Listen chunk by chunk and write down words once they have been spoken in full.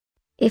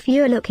If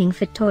you're looking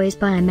for toys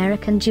by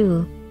American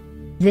Jewel,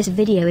 this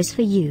video is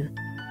for you.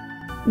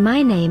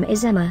 My name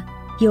is Emma,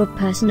 your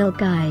personal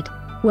guide.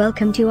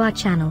 Welcome to our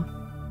channel.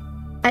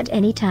 At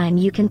any time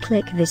you can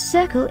click this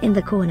circle in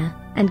the corner,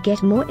 and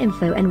get more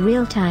info and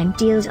real-time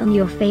deals on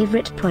your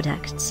favorite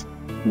products.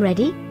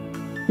 Ready?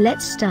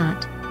 Let's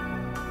start.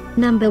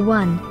 Number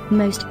 1,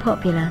 Most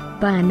Popular,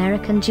 by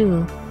American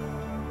Jewel.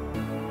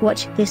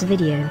 Watch this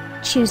video,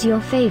 choose your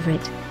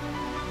favorite.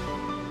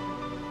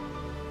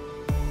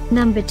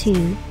 Number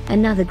 2,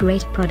 another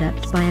great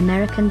product by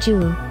American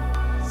Jewel.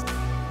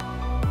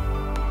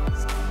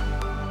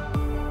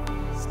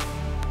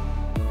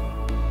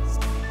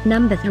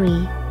 Number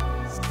 3.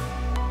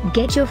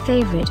 Get your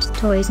favorite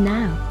toys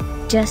now.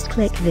 Just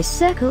click this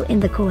circle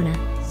in the corner.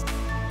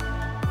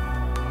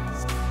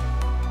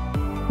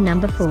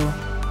 Number 4.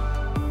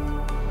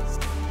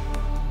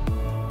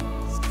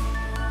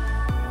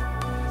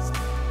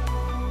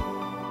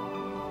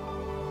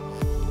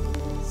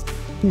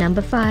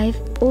 Number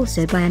 5,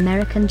 also by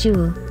American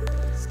Jewel.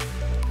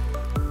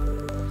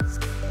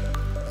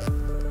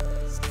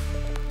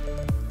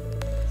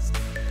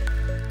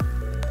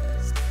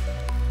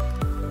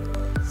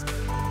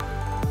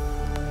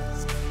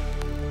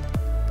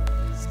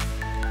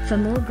 For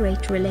more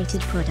great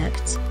related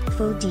products,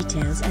 full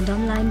details and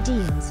online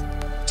deals,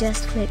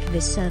 just click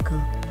this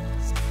circle.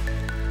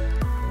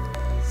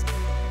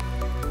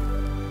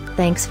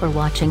 Thanks for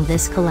watching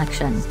this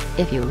collection.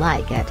 If you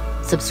like it,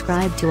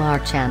 subscribe to our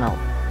channel.